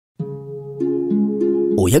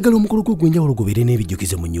oyagala omukolo gw'ogwenjawulo gubeere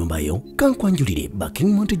n'ebijjukizo mu nnyumba yo kankwanjulire ba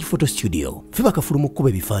King Montage Photo Studio ffe bakafulu mu kkuba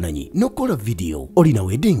ebifaananyi n'okukola vidiyo. Olina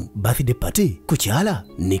wedding, birthday party, kukyala,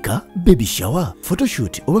 nika, baby shower,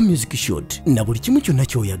 photoshoot oba music shoot na buli kimu kyonna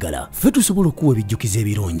ky'oyagala ffe tusobola okuwa ebijjukizo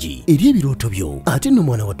ebirungi eri ebirooto byo. Ate nno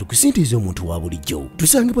mwana wattu kusintiiza omuntu wa bulijjo.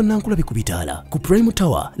 Tusangibwa Nankulabi ku Bitaala ku Prime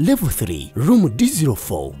Tower Level 3 Room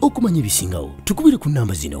D04. Okumanya ebisingawo tukubire ku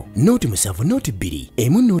nnamba zino: noti 7 noti 2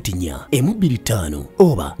 emu noti 4 emu 25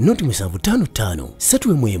 oba noti 755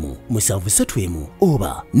 3 7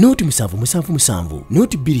 oba noti 777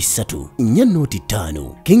 noti 23 4 noti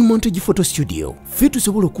 5. King Montage Photo Studio ffe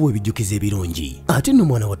tusobola okuwa ebijjukizo ebirungi ate nno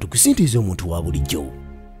mwana wattu kusintiiza omuntu wa bulijjo.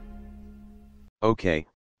 Okay,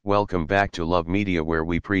 welcome back to Love Media, where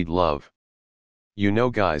we preach love. You know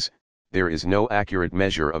guys, there is no accurate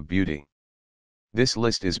measure of beauty. This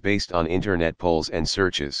list is based on internet polls and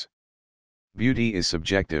searches. Beauty is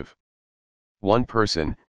subjective. One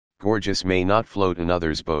person, gorgeous, may not float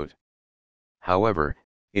another's boat. However,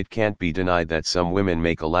 it can't be denied that some women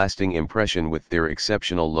make a lasting impression with their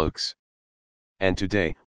exceptional looks. And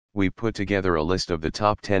today, we put together a list of the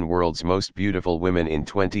top 10 world's most beautiful women in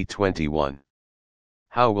 2021.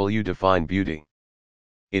 How will you define beauty?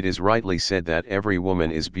 It is rightly said that every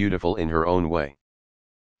woman is beautiful in her own way.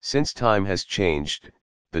 Since time has changed,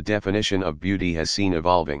 the definition of beauty has seen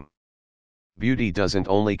evolving. Beauty doesn't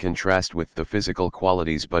only contrast with the physical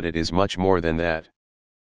qualities, but it is much more than that.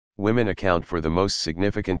 Women account for the most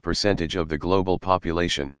significant percentage of the global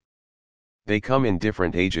population. They come in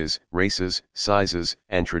different ages, races, sizes,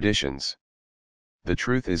 and traditions. The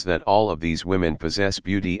truth is that all of these women possess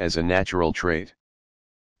beauty as a natural trait.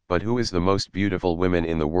 But who is the most beautiful women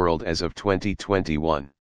in the world as of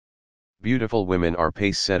 2021? Beautiful women are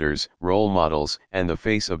pace setters, role models, and the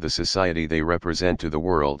face of the society they represent to the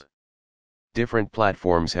world. Different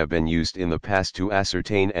platforms have been used in the past to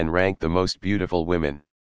ascertain and rank the most beautiful women.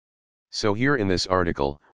 So here in this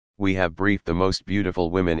article, we have briefed the most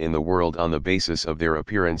beautiful women in the world on the basis of their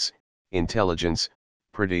appearance, intelligence,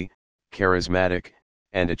 pretty, charismatic,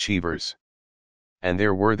 and achievers, and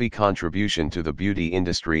their worthy contribution to the beauty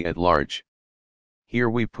industry at large. Here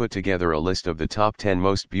we put together a list of the top 10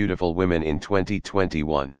 most beautiful women in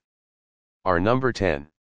 2021. Our number 10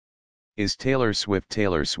 is Taylor Swift.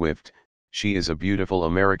 Taylor Swift, she is a beautiful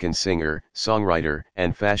American singer, songwriter,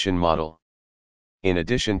 and fashion model. In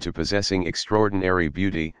addition to possessing extraordinary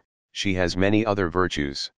beauty, she has many other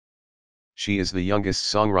virtues. She is the youngest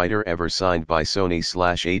songwriter ever signed by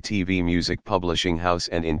Sony/ATV Music Publishing House,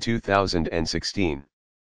 and in 2016.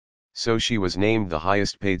 So she was named the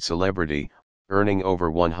highest paid celebrity, earning over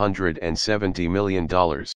 $170 million.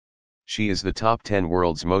 She is the top 10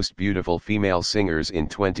 world's most beautiful female singers in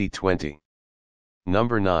 2020.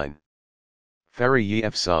 Number 9. Feriye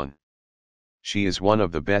Efsun. She is one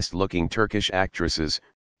of the best-looking Turkish actresses.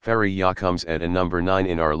 Feriye comes at a number 9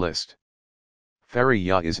 in our list.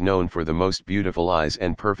 Feriye is known for the most beautiful eyes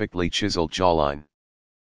and perfectly chiseled jawline.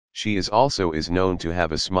 She is also known to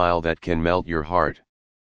have a smile that can melt your heart.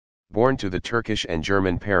 Born to the Turkish and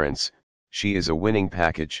German parents, she is a winning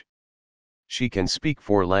package. She can speak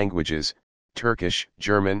 4 languages, Turkish,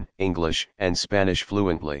 German, English, and Spanish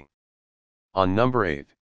fluently. On number 8,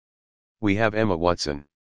 we have Emma Watson.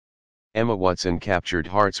 Emma Watson captured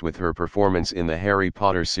hearts with her performance in the Harry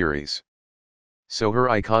Potter series. So her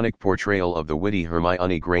iconic portrayal of the witty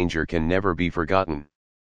Hermione Granger can never be forgotten.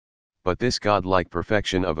 But this godlike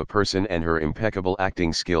perfection of a person and her impeccable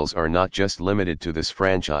acting skills are not just limited to this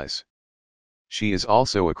franchise. She is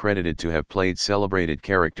also accredited to have played celebrated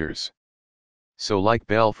characters. So like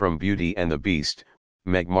Belle from Beauty and the Beast,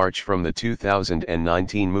 Meg March from the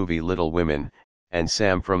 2019 movie Little Women, and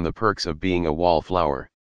Sam from The Perks of Being a Wallflower.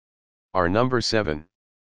 Our number 7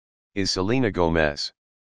 is Selena Gomez.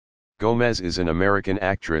 Gomez is an American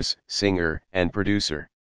actress, singer, and producer.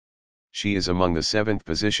 She is among the 7th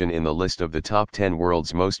position in the list of the top 10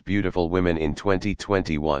 world's most beautiful women in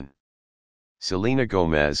 2021. Selena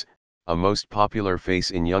Gomez, a most popular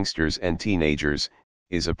face in youngsters and teenagers,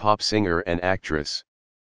 is a pop singer and actress.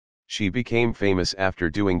 She became famous after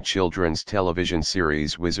doing children's television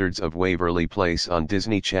series Wizards of Waverly Place on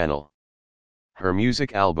Disney Channel. Her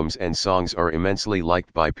music albums and songs are immensely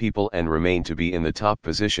liked by people and remain to be in the top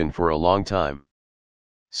position for a long time.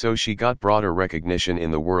 So she got broader recognition in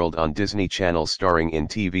the world on Disney Channel, starring in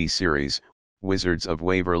TV series, Wizards of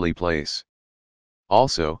Waverly Place.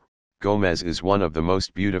 Also, Gomez is one of the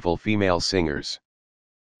most beautiful female singers.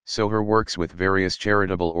 So her works with various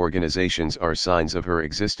charitable organizations are signs of her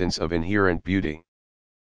existence of inherent beauty.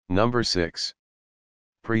 Number 6.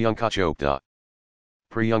 Priyanka Chopra.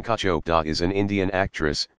 Priyanka Chopra is an Indian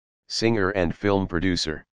actress, singer and film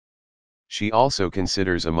producer. She also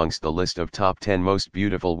considers amongst the list of top 10 most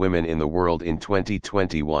beautiful women in the world in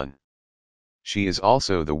 2021. She is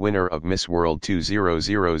also the winner of Miss World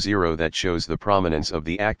 2000 that shows the prominence of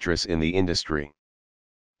the actress in the industry.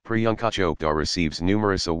 Priyanka Chopra receives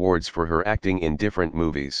numerous awards for her acting in different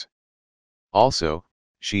movies. Also,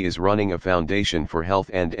 she is running a foundation for health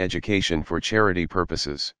and education for charity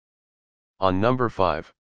purposes. On number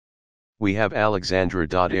 5, we have Alexandra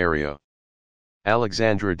Daddario.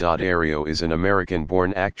 Alexandra Daddario is an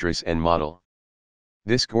American-born actress and model.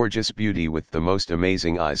 This gorgeous beauty with the most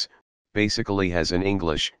amazing eyes, basically has an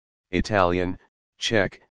English, Italian,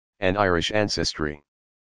 Czech, and Irish ancestry.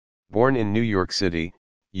 Born in New York City,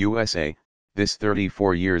 USA, this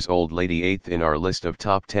 34-years-old lady 8th in our list of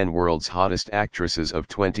top 10 world's hottest actresses of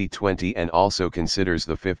 2020 and also considers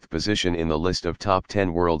the 5th position in the list of top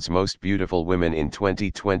 10 world's most beautiful women in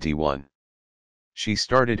 2021. She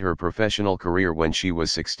started her professional career when she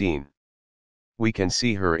was 16. We can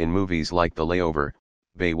see her in movies like The Layover,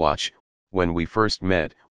 Baywatch, When We First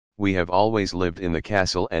Met, We Have Always Lived in the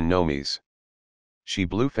Castle and Nomies. She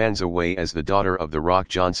blew fans away as the daughter of The Rock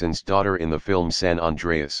Johnson's daughter in the film San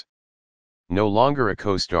Andreas. No longer a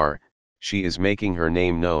co-star, she is making her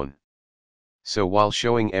name known. So while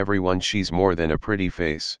showing everyone she's more than a pretty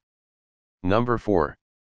face. Number 4.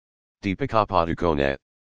 Deepika Padukone.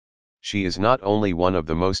 She is not only one of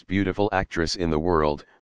the most beautiful actresses in the world,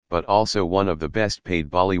 but also one of the best paid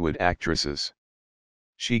Bollywood actresses.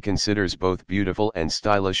 She considers both beautiful and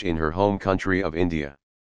stylish in her home country of India.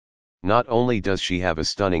 Not only does she have a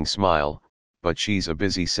stunning smile, but she's a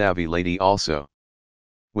busy savvy lady also.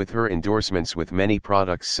 With her endorsements with many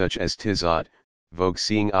products such as Tizot, Vogue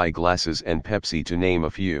Seeing Eyeglasses and Pepsi to name a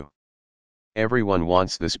few. Everyone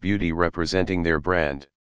wants this beauty representing their brand.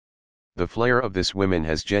 The flair of this woman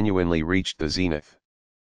has genuinely reached the zenith.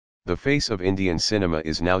 The face of Indian cinema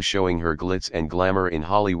is now showing her glitz and glamour in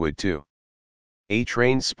Hollywood too. A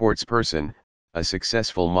trained sportsperson, a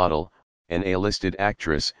successful model, an A-listed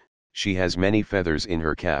actress, she has many feathers in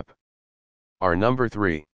her cap. Our number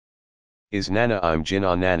 3 is Nana Im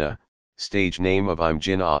Jin-ah. Nana, stage name of Im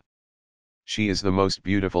Jin-ah. She is the most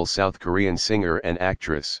beautiful South Korean singer and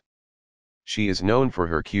actress. She is known for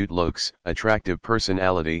her cute looks, attractive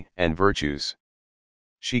personality, and virtues.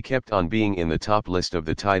 She kept on being in the top list of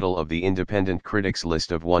the title of the Independent Critics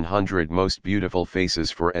list of 100 most beautiful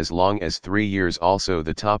faces for as long as 3 years, also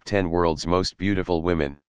the top 10 world's most beautiful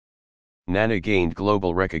women. Nana gained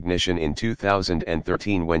global recognition in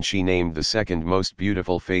 2013 when she named the second most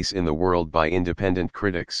beautiful face in the world by independent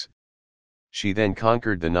critics. She then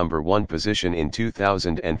conquered the number 1 position in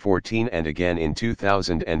 2014 and again in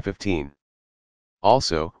 2015.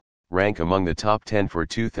 Also, rank among the top 10 for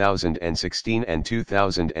 2016 and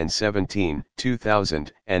 2017,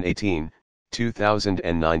 2018,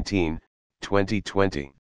 2019,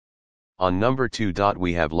 2020. On number 2.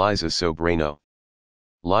 We have Liza Sobrano.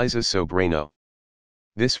 Liza Sobrano.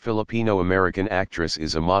 This Filipino-American actress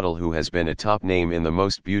is a model who has been a top name in the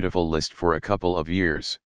most beautiful list for a couple of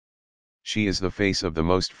years. She is the face of the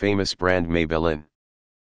most famous brand Maybelline.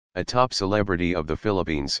 A top celebrity of the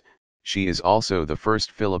Philippines, she is also the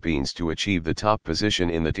first Philippines to achieve the top position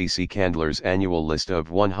in the TC Candler's annual list of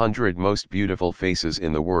 100 most beautiful faces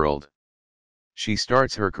in the world. She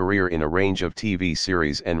starts her career in a range of TV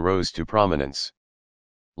series and rose to prominence.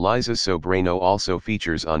 Liza Sobrano also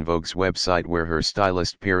features on Vogue's website where her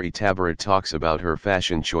stylist Perry Tabaret talks about her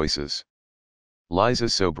fashion choices. Liza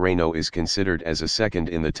Sobrano is considered as a second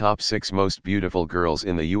in the top 6 most beautiful girls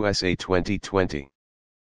in the USA 2020.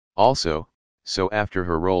 Also, so after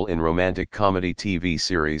her role in romantic comedy TV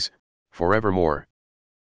series, Forevermore.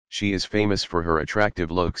 She is famous for her attractive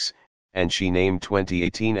looks, and she named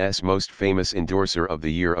 2018's Most Famous Endorser of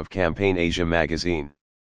the Year of Campaign Asia magazine.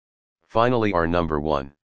 Finally, our number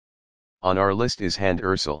 1 on our list is Hande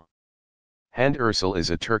Erçel. Hande Erçel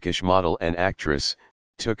is a Turkish model and actress,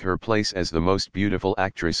 took her place as the most beautiful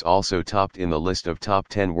actress, also topped in the list of top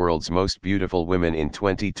 10 world's most beautiful women in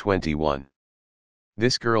 2021.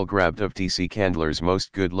 This girl grabbed of TC Candler's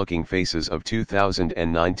most good-looking faces of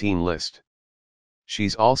 2019 list.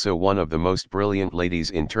 She's also one of the most brilliant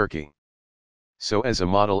ladies in Turkey. So as a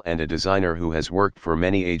model and a designer who has worked for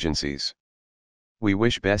many agencies, we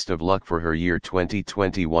wish best of luck for her year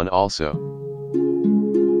 2021 also.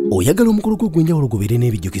 oyagala omukolo gw'ogwenjawulo gubeere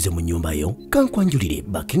n'ebijjukize mu nnyumba yo kankwanjulire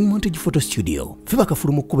King Montage Photo Studio fe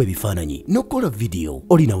bakafulu mu kkuba ebifaananyi n'okola video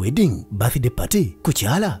olina wedding birthday party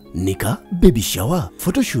kukyala nika baby shower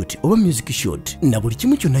photoshoot oba music shoot na buli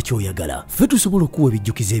kimu kyonna ky'oyagala fe tusobola okuwa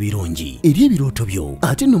ebijjukize ebirungi eri ebirooto byo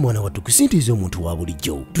ate nno mwana wattu kusintiiza omuntu wa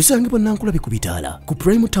bulijjo tusange bannankulabe ku bitaala ku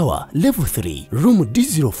Prime Tower level 3 room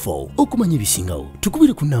D04 okumanya ebisingawo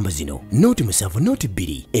tukubire ku namba zino noti 7 noti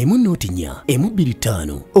 2 emu noti 4 emu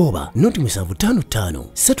 25 oba noti 755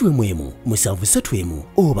 7 7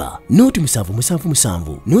 oba noti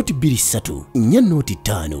 777 noti 23 4 noti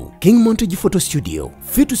 5 King Montage Photo Studio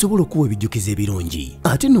fe tusobola okuwa ebijjukize ebirungi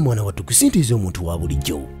ate nno mwana wattu kusintiiza omuntu wa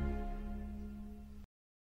bulijjo